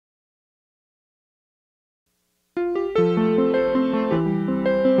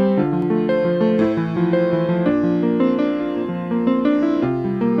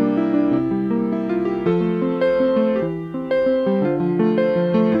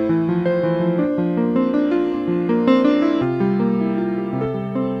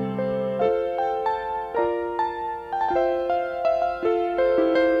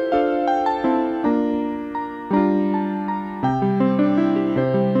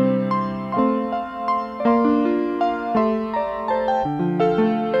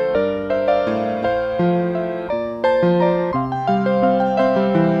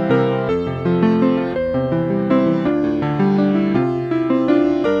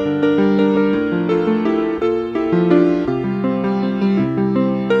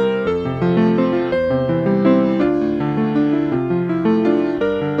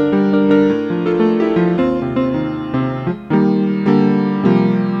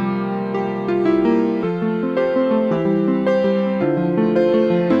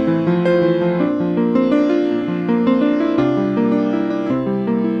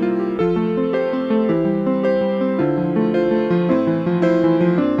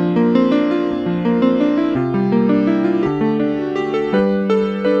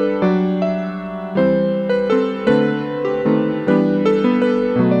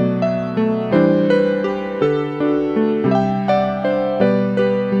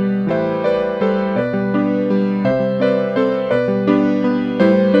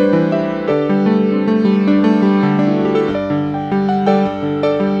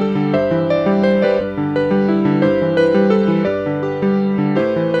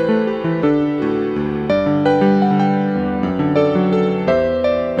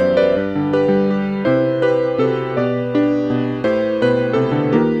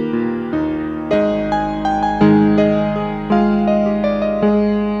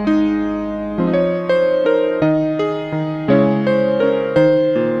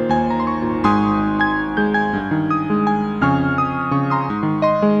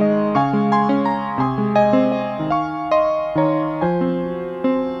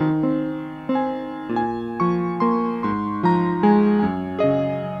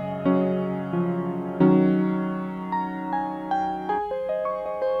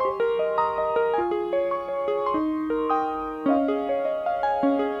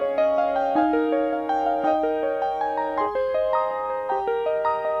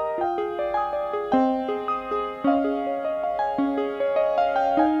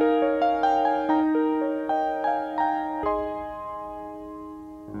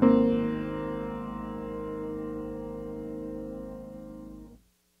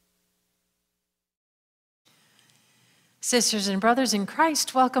Sisters and brothers in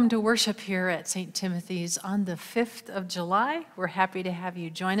Christ, welcome to worship here at St. Timothy's on the 5th of July. We're happy to have you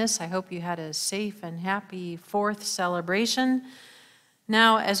join us. I hope you had a safe and happy 4th celebration.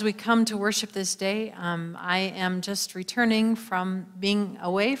 Now, as we come to worship this day, I am just returning from being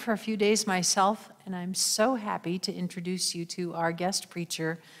away for a few days myself, and I'm so happy to introduce you to our guest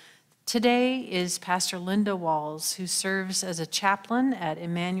preacher. Today is Pastor Linda Walz, who serves as a chaplain at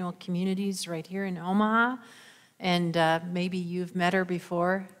Emmanuel Communities right here in Omaha. And maybe you've met her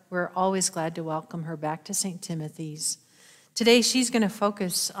before. We're always glad to welcome her back to St. Timothy's. Today, she's going to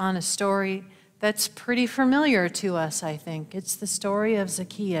focus on a story that's pretty familiar to us, I think. It's the story of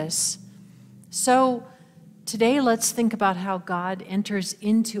Zacchaeus. So today, let's think about how God enters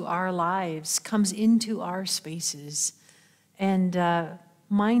into our lives, comes into our spaces, and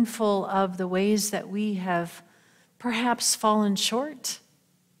mindful of the ways that we have perhaps fallen short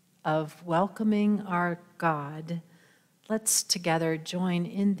of welcoming our God. Let's together join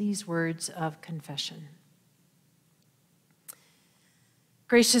in these words of confession.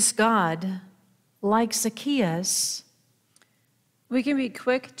 Gracious God, like Zacchaeus, we can be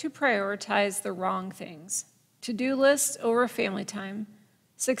quick to prioritize the wrong things. To-do lists over family time,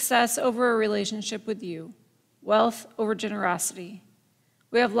 success over a relationship with you, wealth over generosity.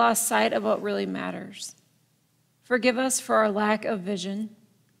 We have lost sight of what really matters. Forgive us for our lack of vision.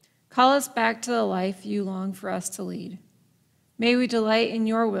 Call us back to the life you long for us to lead. May we delight in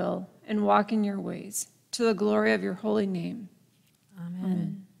your will and walk in your ways, to the glory of your holy name.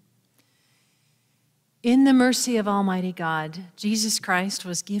 Amen. In the mercy of Almighty God, Jesus Christ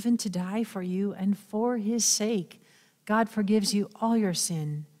was given to die for you, and for his sake, God forgives you all your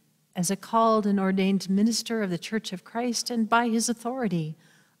sin. As a called and ordained minister of the Church of Christ, and by his authority,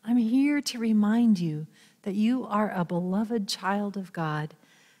 I'm here to remind you that you are a beloved child of God.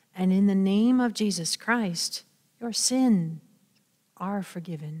 And in the name of Jesus Christ, your sins are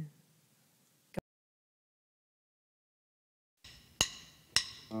forgiven.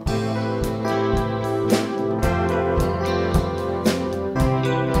 The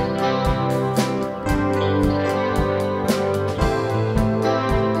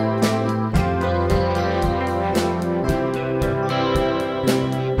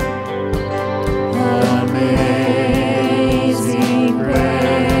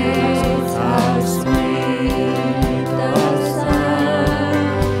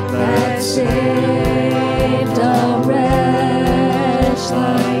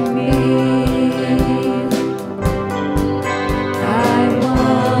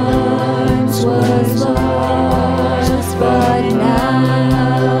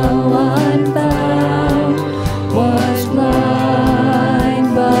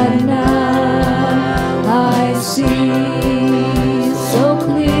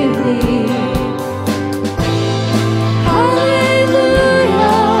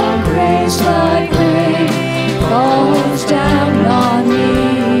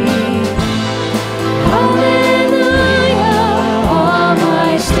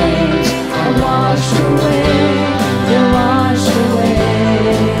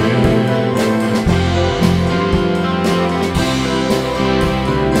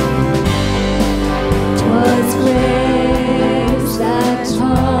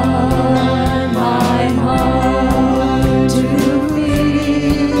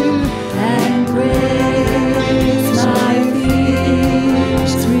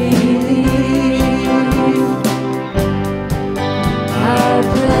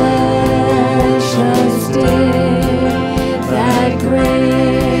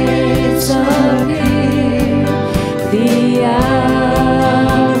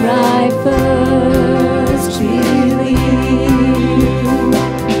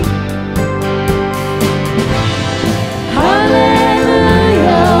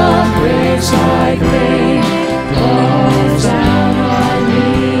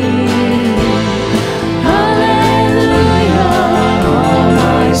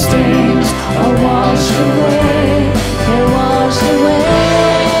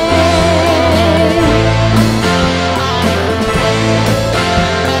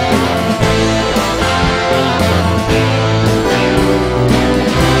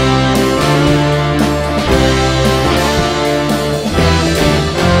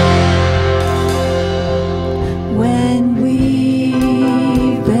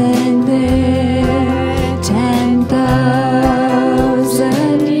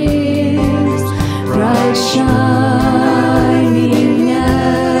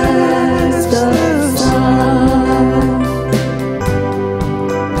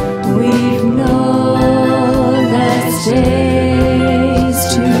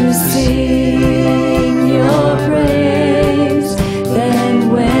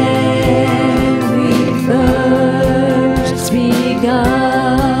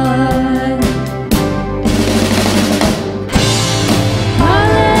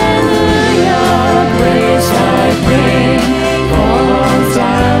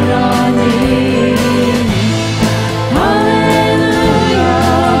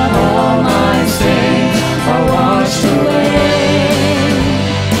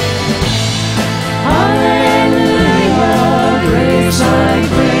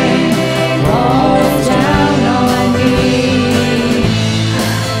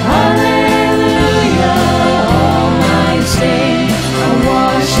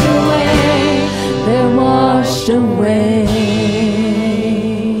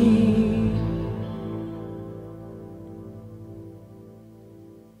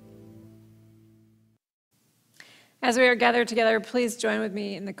As we are gathered together, please join with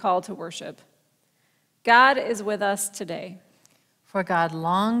me in the call to worship. God is with us today. For God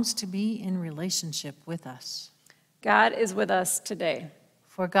longs to be in relationship with us. God is with us today.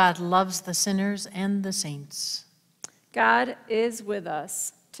 For God loves the sinners and the saints. God is with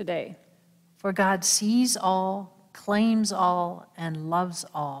us today. For God sees all, claims all, and loves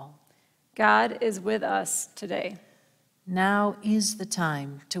all. God is with us today. Now is the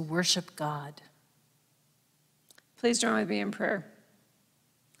time to worship God. Please join with me in prayer.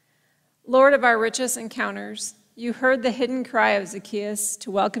 Lord of our richest encounters, you heard the hidden cry of Zacchaeus to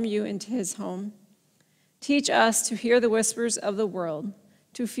welcome you into his home. Teach us to hear the whispers of the world,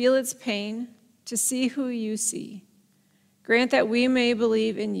 to feel its pain, to see who you see. Grant that we may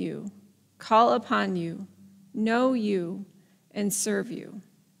believe in you, call upon you, know you, and serve you.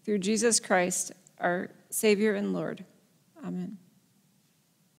 Through Jesus Christ, our Savior and Lord. Amen.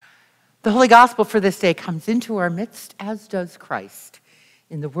 The Holy Gospel for this day comes into our midst, as does Christ,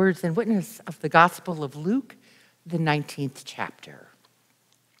 in the words and witness of the Gospel of Luke, the 19th chapter.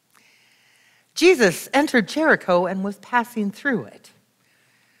 Jesus entered Jericho and was passing through it.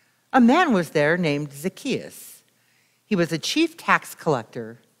 A man was there named Zacchaeus. He was a chief tax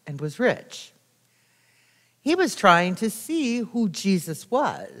collector and was rich. He was trying to see who Jesus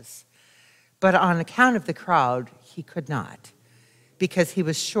was, but on account of the crowd, he could not, because he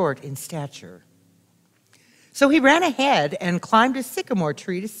was short in stature. So he ran ahead and climbed a sycamore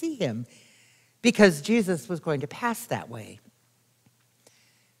tree to see him, because Jesus was going to pass that way.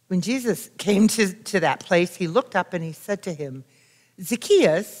 When Jesus came to that place, he looked up and he said to him,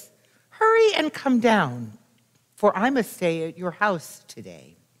 "Zacchaeus, hurry and come down, for I must stay at your house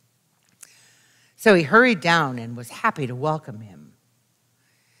today." So he hurried down and was happy to welcome him.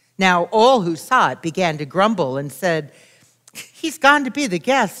 Now all who saw it began to grumble and said, "He's gone to be the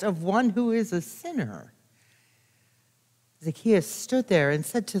guest of one who is a sinner." Zacchaeus stood there and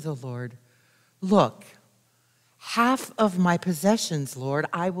said to the Lord, "Look, half of my possessions, Lord,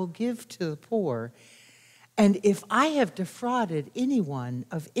 I will give to the poor. And if I have defrauded anyone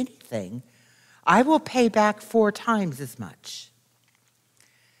of anything, I will pay back 4 times as much."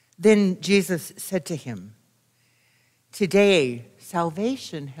 Then Jesus said to him, "Today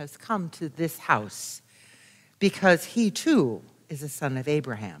salvation has come to this house, because he too is a son of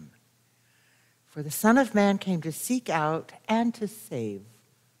Abraham. For the Son of Man came to seek out and to save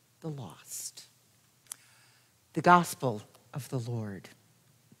the lost." The Gospel of the Lord.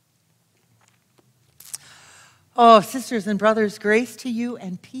 Oh, sisters and brothers, grace to you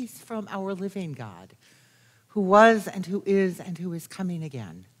and peace from our living God, who was and who is coming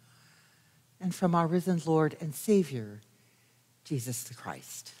again, and from our risen Lord and Savior, Jesus the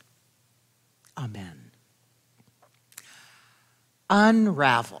Christ. Amen.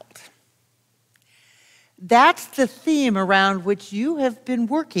 Unraveled. That's the theme around which you have been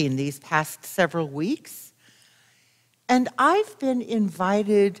working these past several weeks. And I've been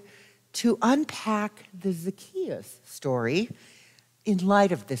invited to unpack the Zacchaeus story in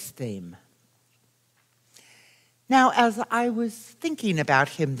light of this theme. Now, as I was thinking about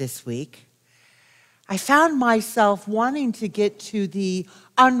him this week, I found myself wanting to get to the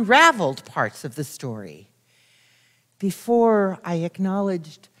unraveled parts of the story before I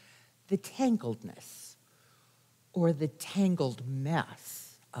acknowledged the tangledness or the tangled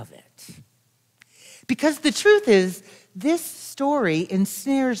mess of it. Because the truth is, this story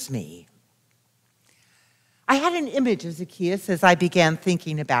ensnares me. I had an image of Zacchaeus as I began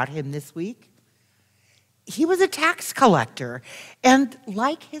thinking about him this week. He was a tax collector, and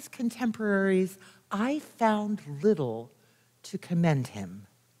like his contemporaries, I found little to commend him.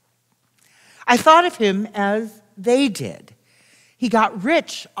 I thought of him as they did. He got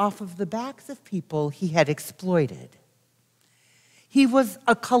rich off of the backs of people he had exploited. He was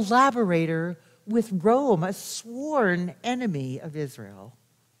a collaborator with Rome, a sworn enemy of Israel.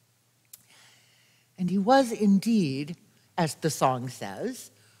 And he was indeed, as the song says,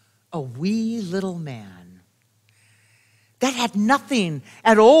 a wee little man. That had nothing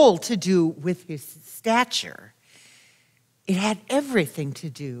at all to do with his stature. It had everything to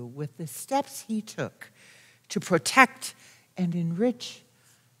do with the steps he took to protect and enrich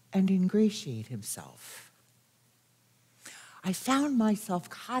and ingratiate himself. I found myself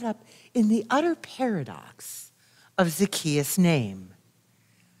caught up in the utter paradox of Zacchaeus' name.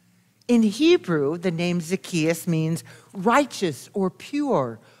 In Hebrew, the name Zacchaeus means righteous or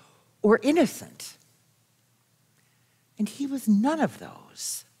pure or innocent. And he was none of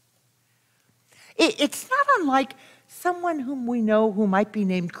those. It's not unlike someone whom we know who might be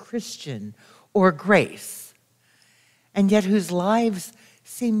named Christian or Grace, and yet whose lives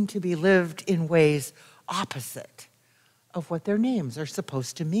seem to be lived in ways opposite of what their names are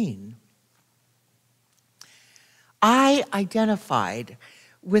supposed to mean. I identified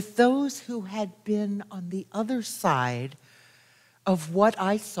with those who had been on the other side of what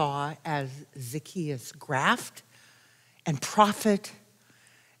I saw as Zacchaeus' graft and profit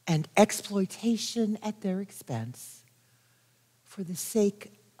and exploitation at their expense for the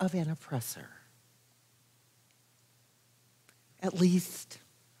sake of an oppressor. At least,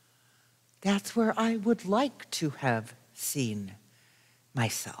 that's where I would like to have seen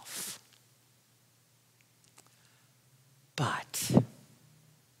myself. But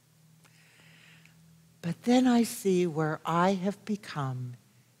then I see where I have become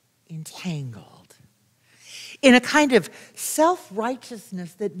entangled in a kind of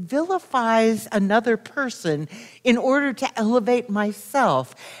self-righteousness that vilifies another person in order to elevate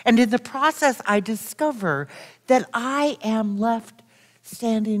myself. And in the process, I discover that I am left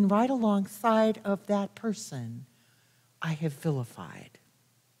standing right alongside of that person I have vilified.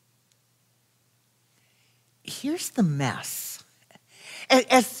 Here's the mess.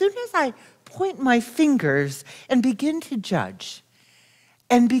 As soon as I point my fingers and begin to judge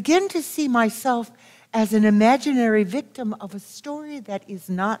and begin to see myself as an imaginary victim of a story that is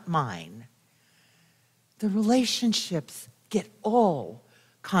not mine, the relationships get all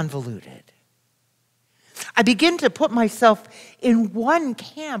convoluted. I begin to put myself in one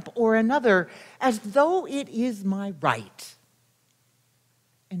camp or another as though it is my right,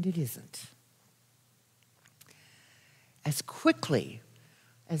 and it isn't. As quickly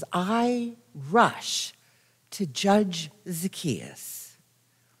as I rush to judge Zacchaeus,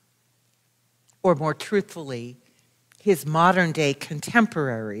 or more truthfully, his modern-day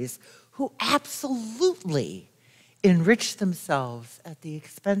contemporaries who absolutely enrich themselves at the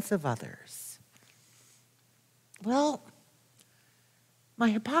expense of others, well,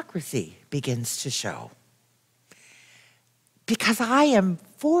 my hypocrisy begins to show. Because I am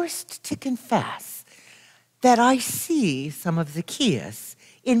forced to confess that I see some of Zacchaeus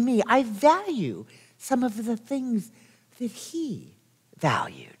in me. I value some of the things that he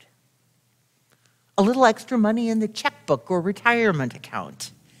valued. A little extra money in the checkbook or retirement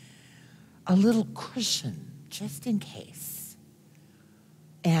account. A little cushion just in case.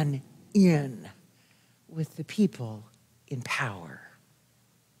 And in with the people in power.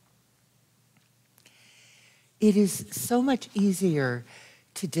 It is so much easier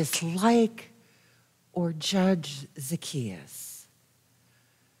to dislike or judge Zacchaeus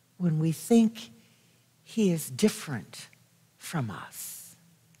when we think he is different from us.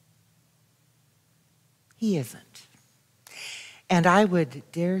 He isn't. And I would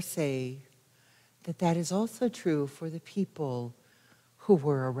dare say that that is also true for the people who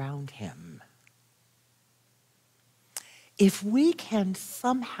were around him. If we can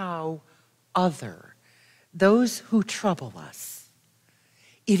somehow other those who trouble us,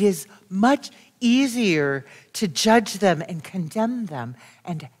 it is much easier to judge them and condemn them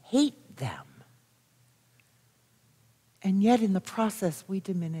and hate them. And yet in the process, we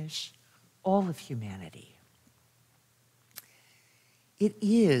diminish all of humanity. It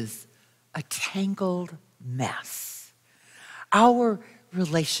is a tangled mess. Our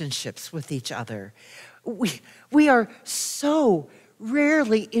relationships with each other, we are so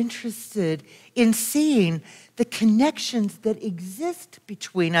rarely interested in seeing the connections that exist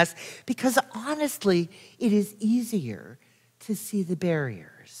between us because honestly, it is easier to see the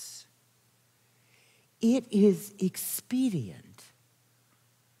barriers. It is expedient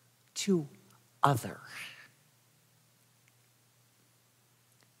to other.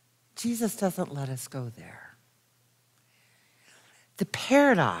 Jesus doesn't let us go there. The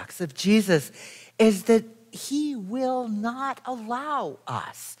paradox of Jesus is that he will not allow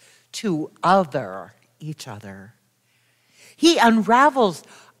us to other each other. He unravels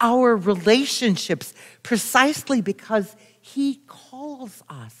our relationships precisely because he calls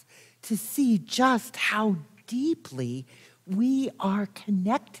us to see just how deeply we are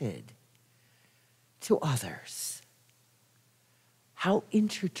connected to others, how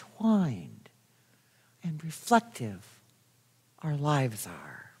intertwined and reflective our lives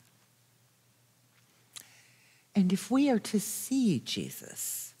are. And if we are to see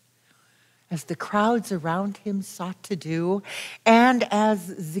Jesus, as the crowds around him sought to do, and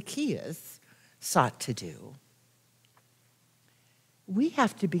as Zacchaeus sought to do, we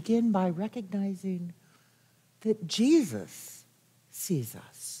have to begin by recognizing that Jesus sees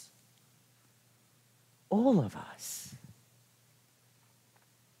us, all of us.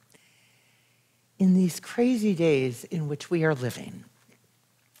 In these crazy days in which we are living,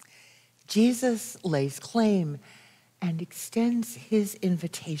 Jesus lays claim and extends his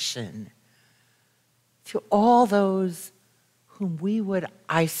invitation to all those whom we would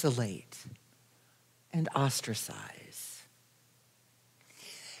isolate and ostracize.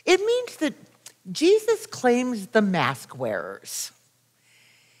 It means that Jesus claims the mask wearers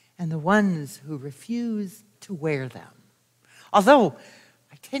and the ones who refuse to wear them, although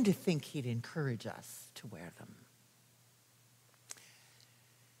I tend to think he'd encourage us to wear them.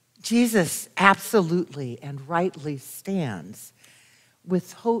 Jesus absolutely and rightly stands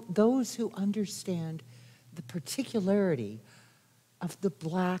with those who understand the particularity of the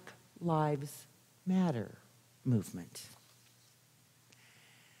Black Lives Matter movement.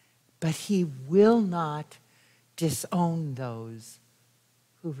 But he will not disown those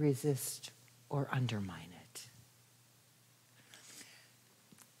who resist or undermine it.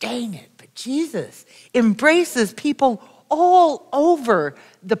 Dang it, but Jesus embraces people all over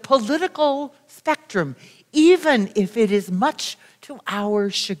the political spectrum, even if it is much to our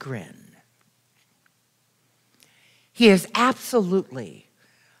chagrin. He is absolutely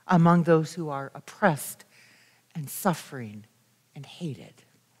among those who are oppressed and suffering and hated.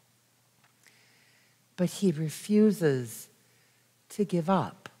 But he refuses to give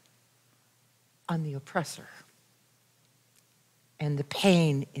up on the oppressor and the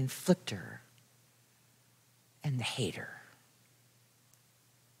pain inflictor and the hater.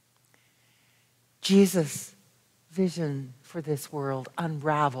 Jesus' vision for this world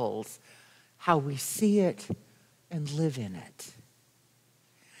unravels how we see it and live in it.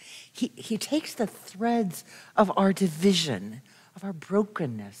 He takes the threads of our division, of our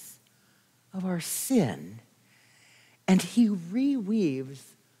brokenness, of our sin, and he reweaves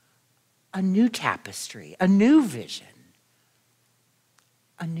a new tapestry, a new vision,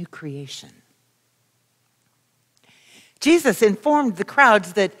 a new creation. Jesus informed the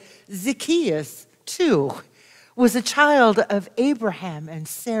crowds that Zacchaeus, too, was a child of Abraham and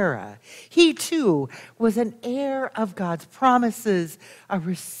Sarah. He, too, was an heir of God's promises, a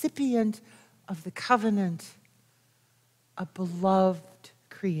recipient of the covenant, a beloved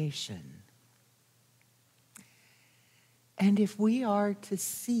creation. And if we are to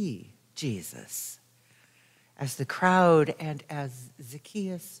see Jesus as the crowd and as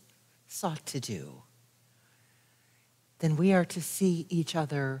Zacchaeus sought to do, then we are to see each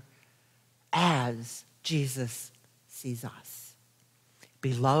other as Jesus sees us,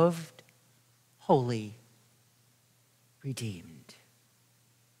 beloved, holy, redeemed.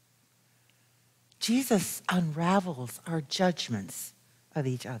 Jesus unravels our judgments of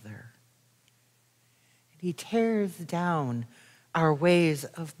each other. He tears down our ways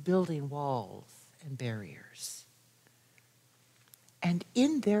of building walls and barriers. And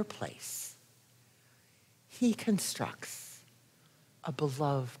in their place, he constructs a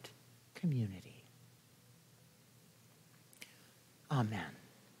beloved community. Amen.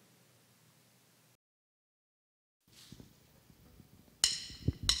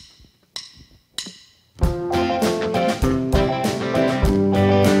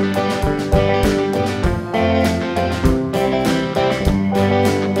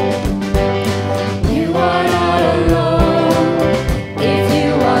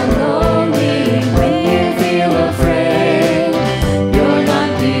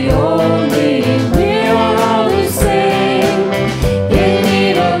 In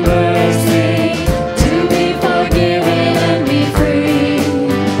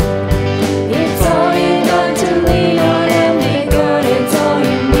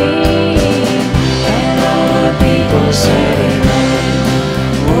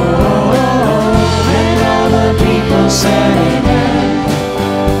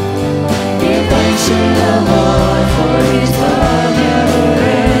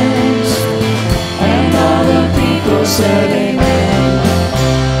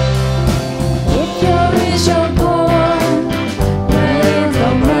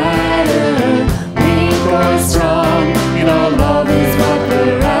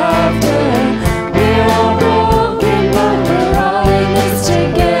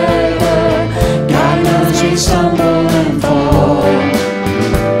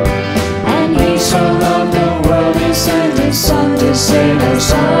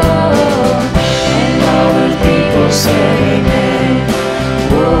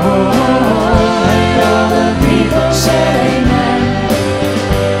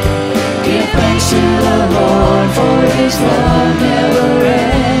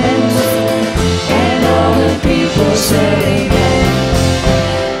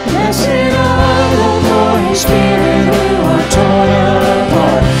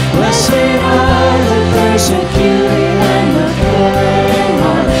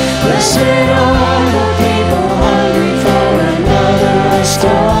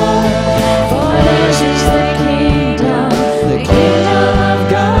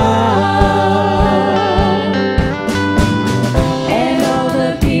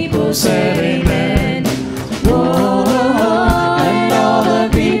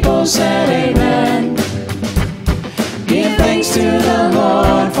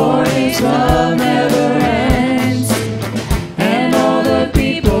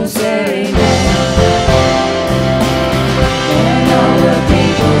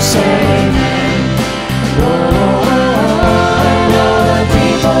said amen. Oh, and all the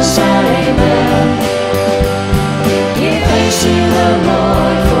people said amen. Give thanks to the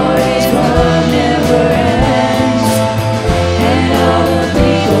Lord, for his love never ends. And all the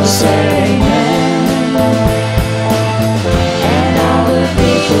people said amen. And all the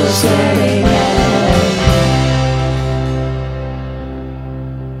people said amen.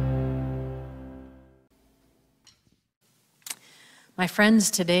 My friends,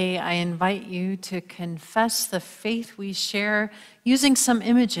 today I invite you to confess the faith we share using some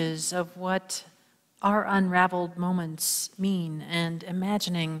images of what our unraveled moments mean and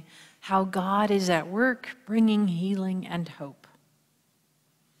imagining how God is at work bringing healing and hope.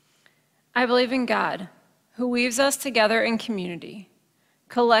 I believe in God, who weaves us together in community,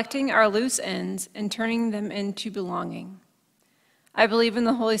 collecting our loose ends and turning them into belonging. I believe in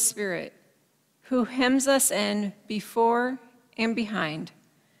the Holy Spirit, who hems us in before and behind,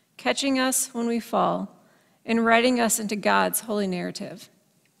 catching us when we fall and writing us into God's holy narrative.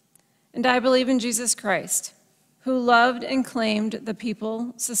 And I believe in Jesus Christ, who loved and claimed the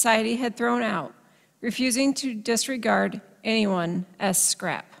people society had thrown out, refusing to disregard anyone as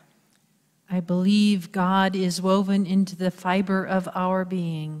scrap. I believe God is woven into the fiber of our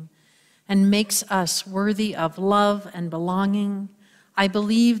being and makes us worthy of love and belonging. I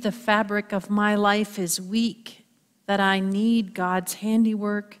believe the fabric of my life is weak, that I need God's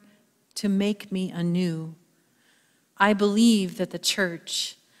handiwork to make me anew. I believe that the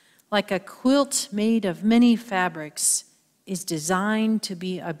church, like a quilt made of many fabrics, is designed to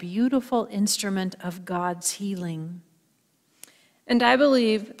be a beautiful instrument of God's healing. And I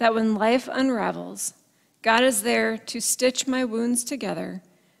believe that when life unravels, God is there to stitch my wounds together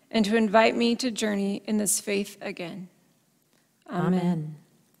and to invite me to journey in this faith again. Amen.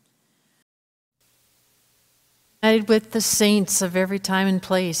 United with the saints of every time and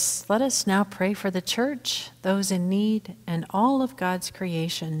place, let us now pray for the church, those in need, and all of God's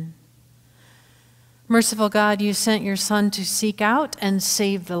creation. Merciful God, you sent your Son to seek out and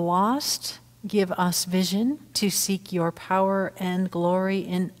save the lost. Give us vision to seek your power and glory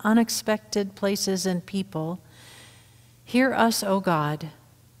in unexpected places and people. Hear us, O God.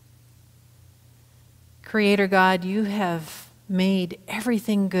 Creator God, you have made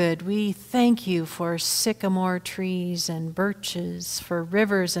everything good. We thank you for sycamore trees and birches, for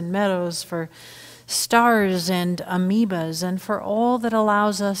rivers and meadows, for stars and amoebas, and for all that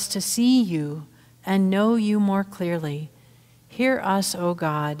allows us to see you and know you more clearly. Hear us, O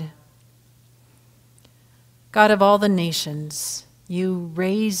God. God of all the nations, you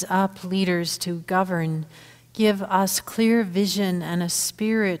raise up leaders to govern. Give us clear vision and a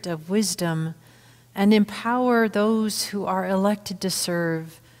spirit of wisdom, and empower those who are elected to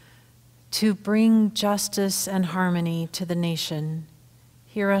serve to bring justice and harmony to the nation.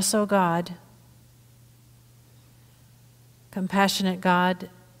 Hear us, O God. Compassionate God,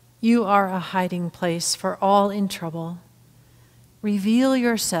 you are a hiding place for all in trouble. Reveal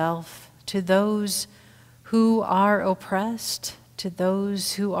yourself to those who are oppressed, to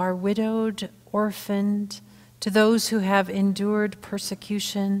those who are widowed, orphaned, to those who have endured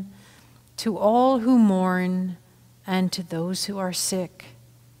persecution, to all who mourn, and to those who are sick.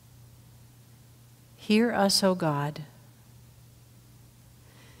 Hear us, O God.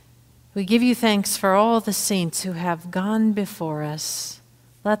 We give you thanks for all the saints who have gone before us.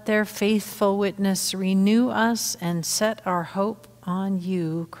 Let their faithful witness renew us and set our hope on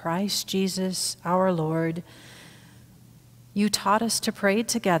you, Christ Jesus our Lord. You taught us to pray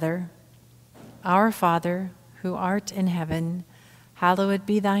together. Our Father, who art in heaven, hallowed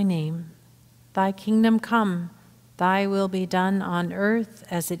be thy name. Thy kingdom come, thy will be done on earth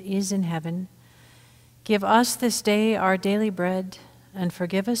as it is in heaven. Give us this day our daily bread, and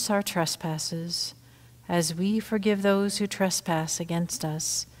forgive us our trespasses, as we forgive those who trespass against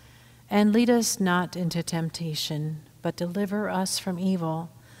us. And lead us not into temptation, but deliver us from evil.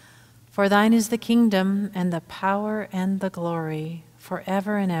 For thine is the kingdom, and the power, and the glory,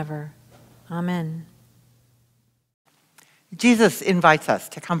 forever and ever. Amen. Jesus invites us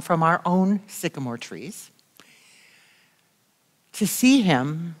to come from our own sycamore trees, to see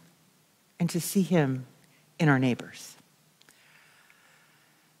him, and to see him in our neighbors.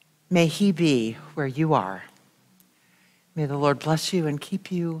 May he be where you are. May the Lord bless you and keep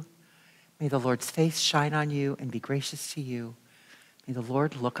you. May the Lord's face shine on you and be gracious to you. May the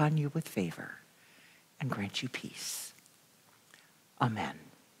Lord look on you with favor and grant you peace. Amen.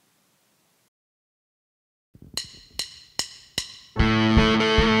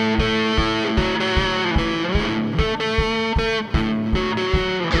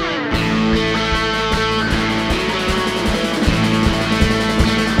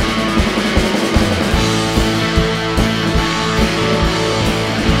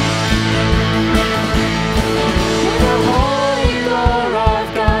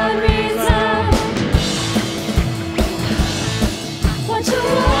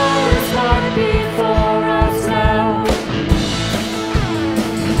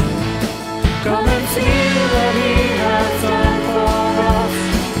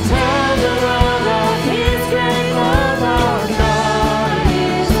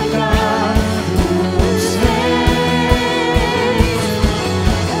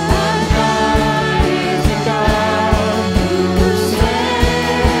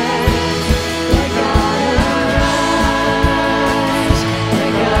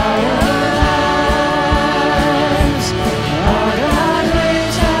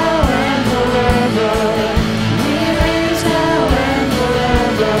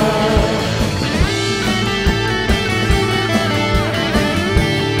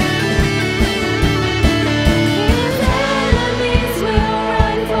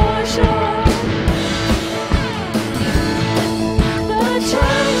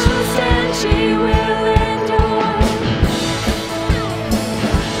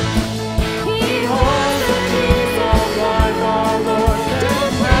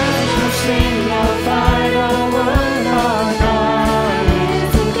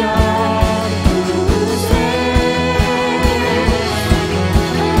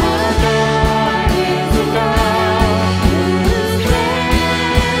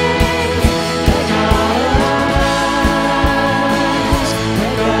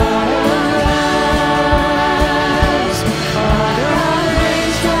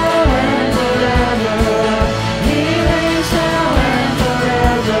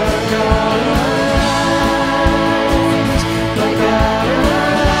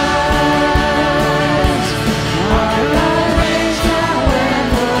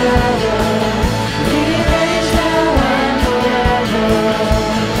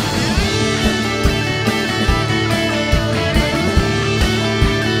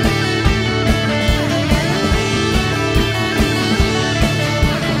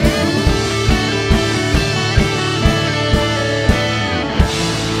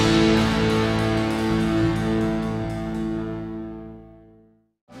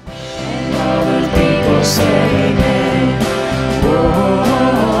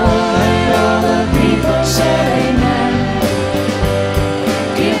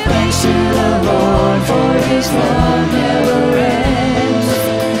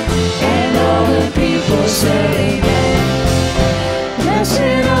 Blessed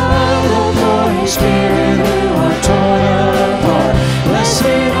are the poor in spirit.